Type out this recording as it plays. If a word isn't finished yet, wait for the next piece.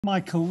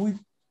Michael,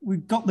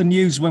 we've got the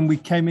news when we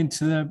came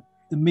into the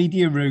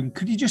media room.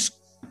 Could you just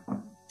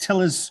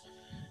tell us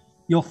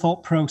your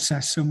thought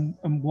process and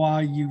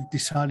why you've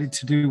decided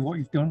to do what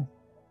you've done?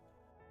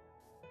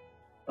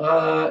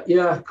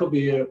 Yeah, could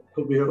be here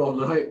all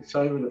night,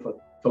 Simon, if I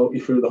talk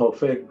you through the whole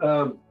thing.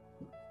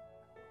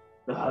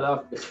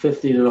 It's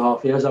 15 and a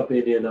half years I've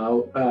been here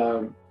now,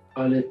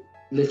 and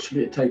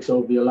it takes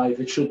over your life.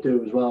 It should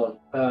do as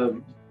well.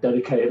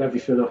 Dedicated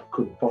everything I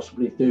could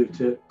possibly do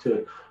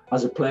to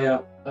as a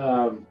player,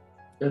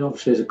 and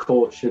obviously as a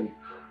coach. And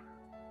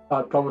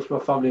I promised my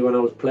family when I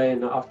was playing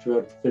that after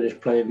I'd finished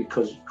playing,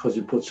 because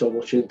you put so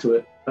much into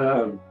it,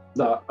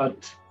 that I'd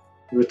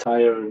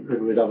retire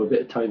and we'd have a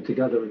bit of time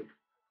together.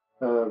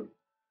 And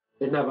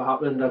it never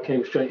happened. I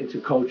came straight into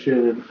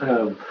coaching,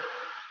 and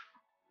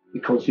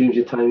it consumes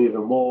your time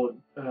even more.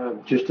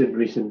 Just in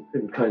recent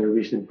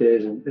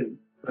days, and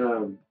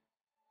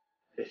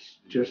it's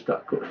just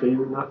that good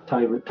feeling that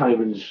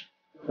timing's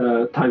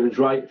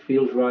right,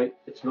 feels right.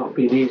 It's not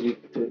been easy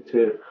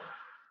to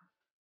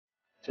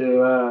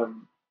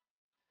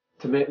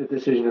make the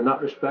decision in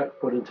that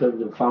respect, but in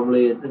terms of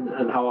family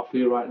and how I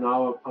feel right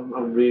now,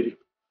 I'm really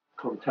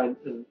content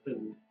and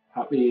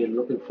happy and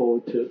looking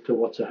forward to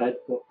what's ahead.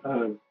 But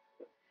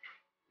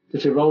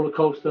it's a roller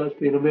coaster. It's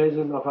been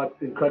amazing. I've had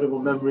incredible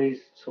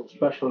memories, some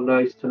special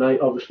nights.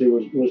 Tonight obviously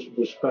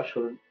was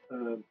special.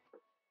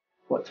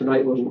 But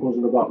tonight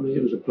wasn't about me.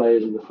 It was the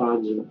players and the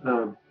fans,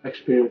 and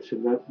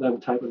experiencing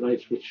them type of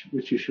nights, which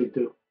you should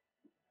do.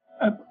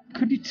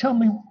 Could you tell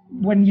me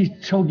when you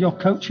told your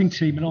coaching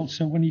team and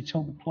also when you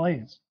told the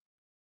players?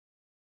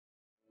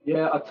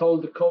 Yeah, I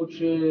told the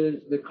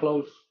coaches, the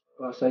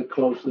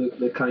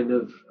kind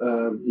of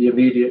the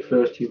immediate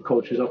first team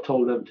coaches. I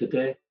told them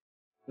today,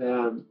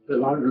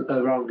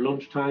 around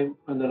lunchtime,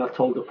 and then I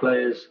told the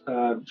players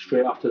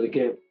straight after the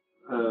game.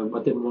 I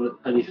didn't want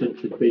anything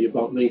to be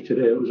about me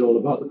today. It was all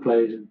about the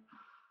players and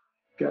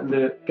getting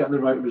the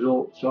right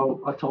result.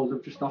 So I told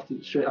them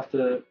straight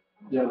after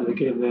the end of the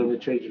game there in the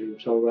changing room.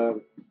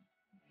 So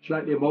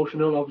slightly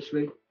emotional,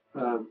 obviously.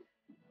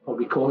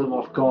 Probably caught them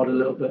off guard a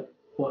little bit.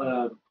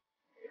 But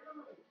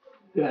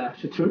yeah,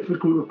 it's a terrific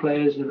group of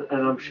players, and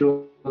I'm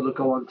sure they'll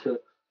go on to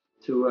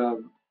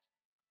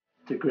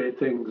great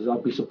things.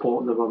 I'll be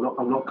supporting them.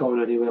 I'm not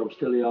going anywhere. I'm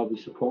still here. I'll be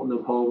supporting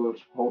them home. I'm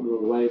supporting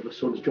them away. My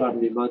son's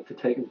driving me mad to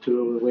take them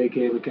to an away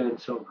game again.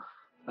 So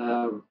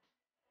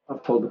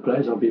I've told the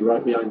players I'll be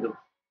right behind them.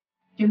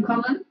 Jim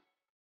Conlon?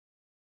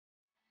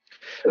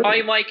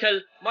 Hi,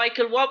 Michael.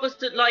 Michael, what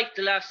was it like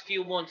the last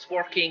few months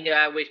working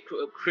with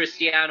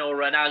Cristiano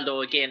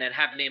Ronaldo again and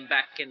having him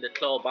back in the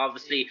club?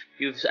 Obviously,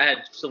 you've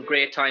had some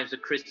great times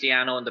with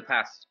Cristiano in the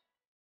past.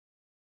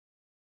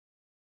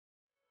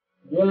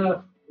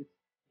 Yeah.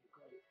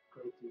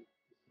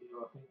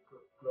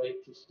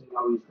 Great to see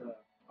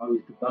how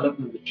he's developed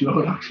and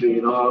matured. Actually,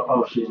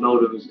 obviously he's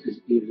older, he's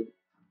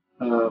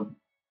a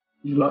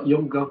lot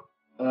younger,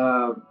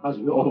 as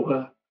we all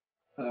were,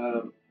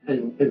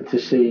 and to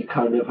see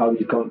kind of how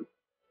he's gone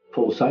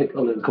full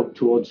cycle and come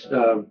towards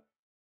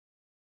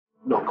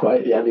not quite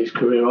at the end of his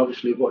career,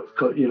 obviously, but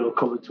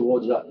coming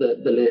towards that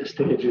the later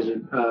stages.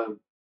 And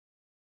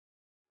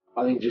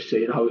I think just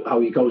seeing how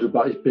he goes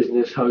about his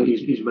business, how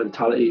his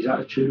mentality, his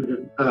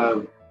attitude,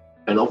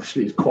 and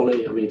obviously his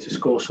quality. I mean, to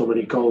score so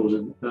many goals,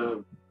 and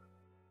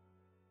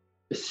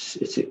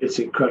it's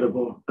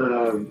incredible.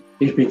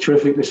 He's been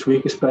terrific this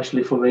week,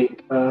 especially for me.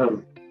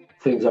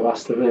 Things I've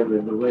asked of him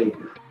and the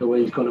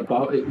way he's gone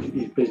about it,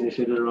 his business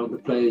in and around the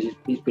players.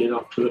 He's been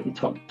absolutely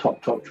top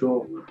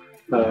draw.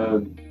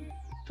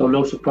 So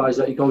no surprise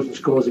that he goes and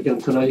scores again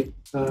tonight.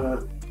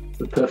 The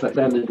perfect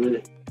ending,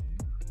 really.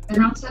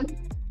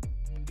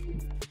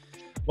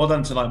 Well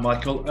done tonight,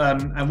 Michael,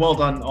 and well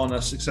done on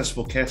a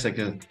successful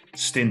caretaker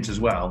stint as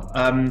well.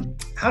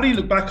 How do you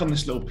look back on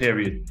this little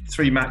period?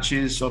 3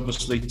 matches,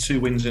 obviously 2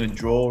 wins and a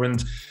draw,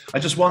 and I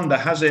just wonder,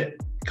 has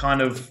it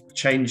kind of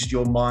changed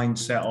your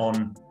mindset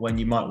on when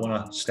you might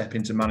want to step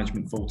into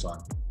management full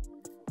time?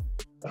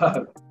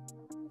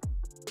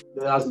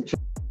 It hasn't changed.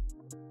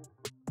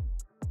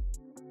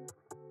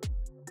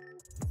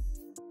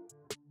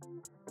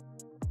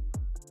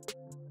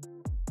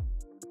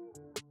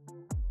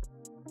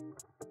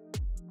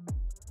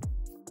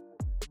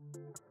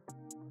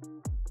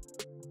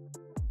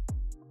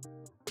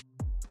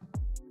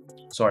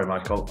 Sorry,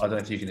 Michael, I don't know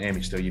if you can hear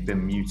me still. You've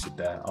been muted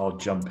there. I'll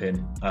jump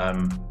in. I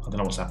don't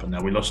know what's happened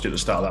there. We lost you at the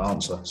start of that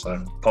answer,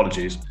 so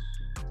apologies.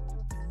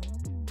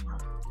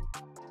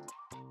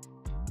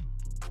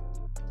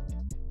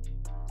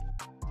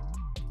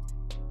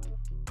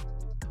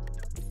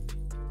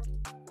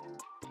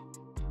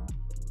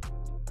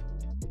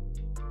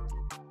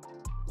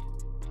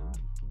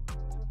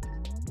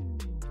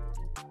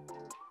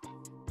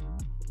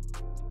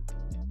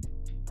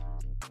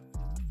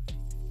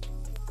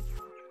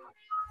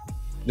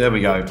 There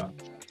we go.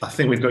 I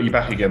think we've got you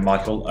back again,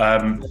 Michael.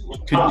 Could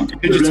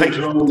you take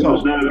the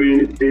call? Now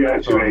being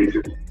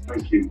deactivated.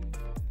 Thank you.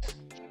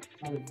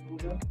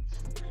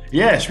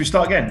 Yeah, should we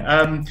start again?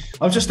 I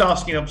was just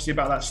asking, obviously,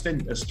 about that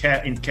stint as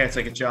in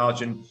caretaker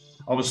charge, and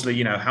obviously,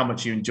 you know, how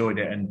much you enjoyed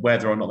it and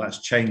whether or not that's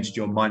changed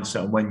your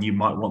mindset and when you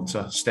might want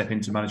to step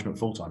into management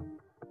full-time.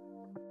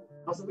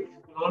 I've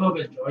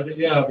enjoyed it,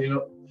 yeah. I mean,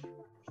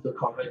 still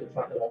can't hate the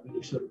fact that I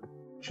really shouldn't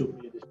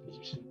be in this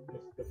position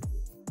if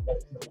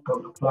everything had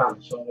gone to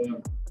plan. So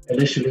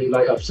initially,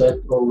 like I've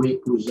said all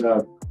week, was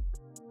a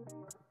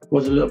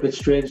little bit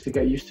strange to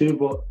get used to,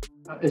 but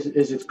as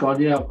it's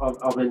gone, yeah,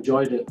 I've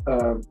enjoyed it.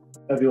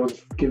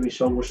 Everyone's given me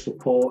so much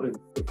support, and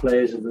the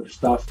players and the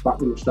staff,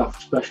 backroom staff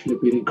especially,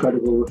 have been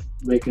incredible with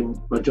making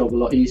my job a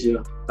lot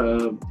easier.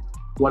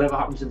 Whatever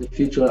happens in the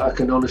future, I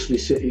can honestly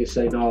sit here and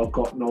say, no, I've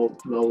got no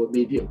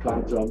immediate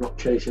plans, or I'm not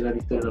chasing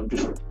anything.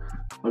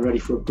 I'm ready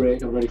for a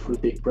break. I'm ready for a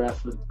deep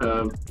breath,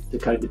 and to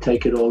kind of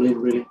take it all in,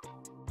 really.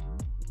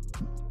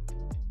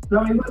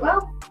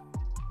 Well.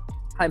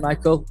 Hi,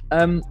 Michael.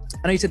 I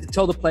know you said you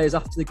told the players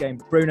after the game,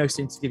 but Bruno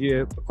seemed to give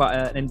you quite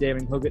an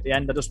endearing hug at the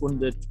end. I just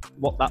wondered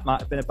what that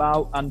might have been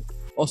about. And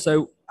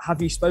also,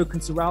 have you spoken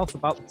to Ralph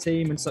about the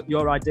team and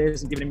your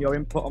ideas and given him your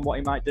input on what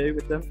he might do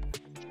with them?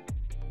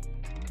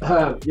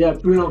 Yeah,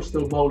 Bruno's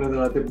still moaning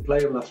that I didn't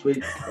play him last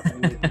week.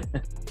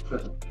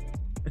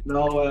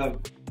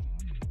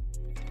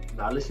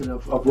 Listen,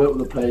 I've worked with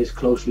the players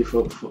closely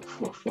for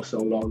so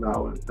long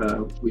now,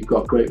 and we've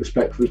got great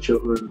respect for each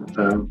other,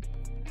 and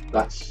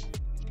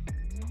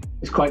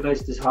it's quite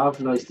nice to have,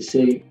 nice to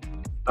see.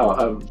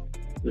 You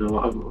know,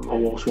 I'm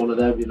almost one of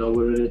them. You know,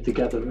 we're in it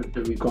together,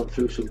 and we've gone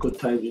through some good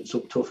times and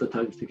some tougher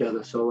times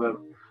together. So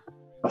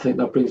I think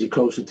that brings you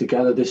closer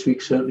together. This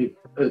week certainly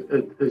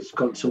it's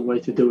gone some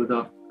way to doing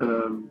that.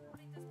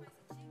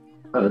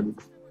 And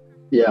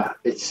yeah,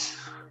 it's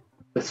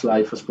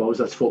life, I suppose.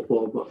 That's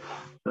football. But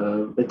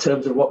in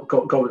terms of what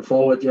going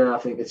forward, yeah, I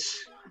think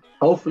it's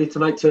hopefully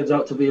tonight turns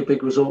out to be a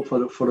big result for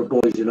the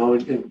boys. You know,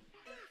 in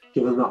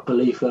given that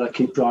belief that I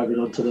keep driving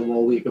onto them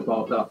all week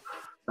about that.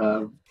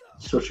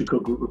 Such a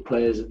good group of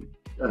players, and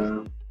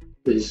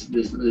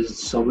there's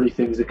so many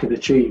things they can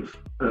achieve.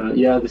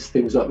 There's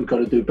things that we've got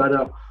to do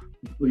better.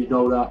 We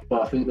know that,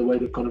 but I think the way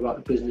they've gone about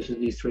the business in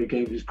these 3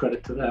 games is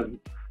credit to them.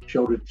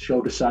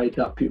 Showed a side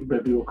that people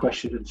maybe were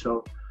questioning.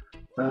 So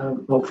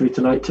hopefully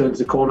tonight turns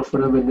the corner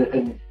for them,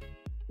 and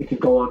we can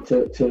go on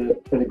to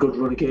in a good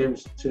run of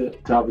games to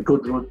have a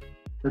good run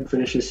and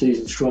finish the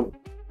season strong.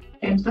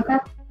 James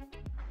Tucker.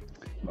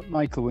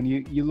 Michael, when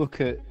you look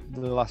at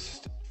the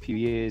last few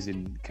years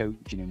in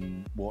coaching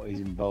and what is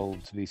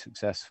involved to be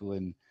successful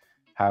and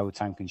how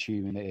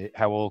time-consuming it is,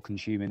 how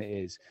all-consuming it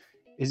is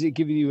it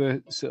giving you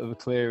a sort of a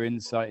clear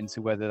insight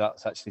into whether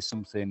that's actually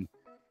something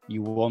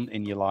you want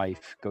in your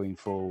life going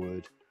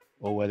forward,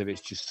 or whether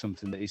it's just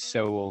something that is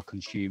so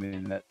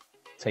all-consuming that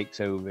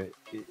takes over?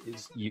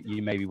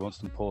 You maybe want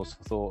some pause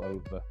for thought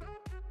over.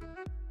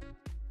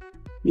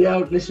 Yeah,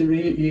 listen,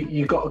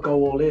 you got to go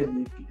all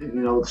in. You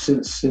know,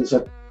 since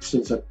I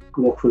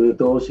walked through the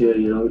doors here,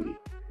 you know,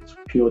 it's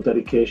pure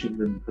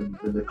dedication, and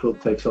the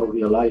club takes over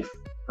your life.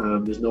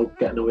 There's no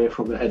getting away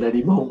from it at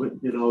any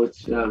moment. You know,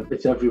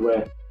 it's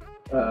everywhere,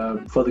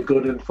 for the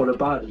good and for the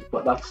bad.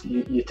 But that's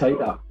you take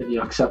that and you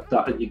accept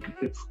that, and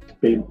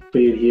being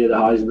here, the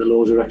highs and the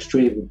lows are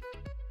extreme.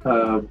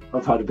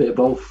 I've had a bit of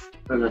both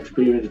and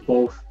experienced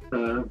both.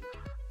 And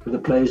the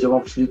players have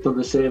obviously done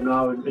the same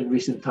now in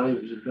recent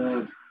times.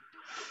 And,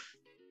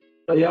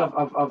 yeah,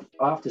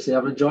 I have to say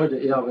I've enjoyed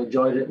it. Yeah, I've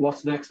enjoyed it.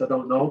 What's next? I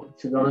don't know.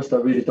 To be honest, I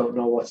really don't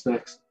know what's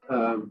next.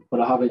 But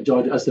I have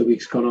enjoyed it as the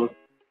week's gone on.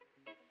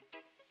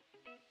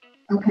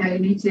 Okay,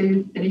 we need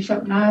to finish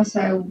up now.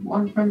 So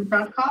one from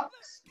Brad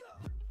Cox.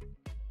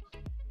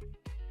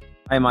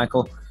 Hey,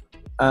 Michael.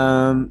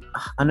 I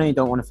know you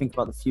don't want to think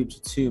about the future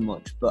too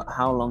much, but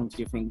how long do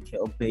you think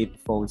it'll be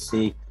before we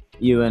see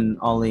you and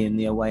Ollie in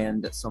the away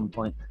end at some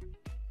point?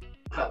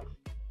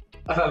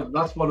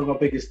 That's one of my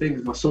biggest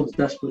things. My son's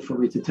desperate for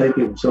me to take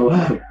him, so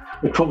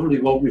it probably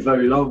won't be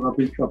very long. I'll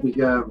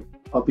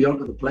be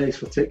onto the place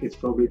for tickets,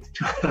 probably to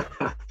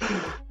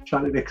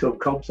try to nick some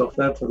comps off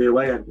them for the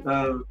away end.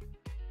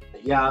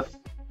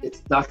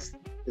 That's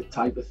the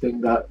type of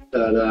thing that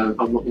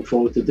I'm looking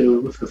forward to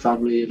doing with the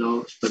family. You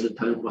know, spending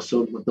time with my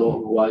son, my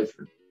daughter, my wife,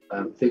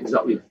 and things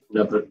that we've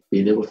never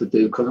been able to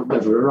do because I'm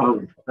never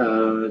around.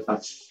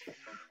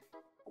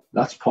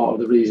 That's part of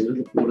the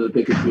reason, one of the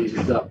biggest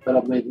reasons that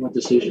I've made my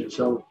decision.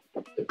 So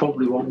it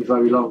probably won't be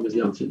very long is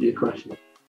the answer to your question.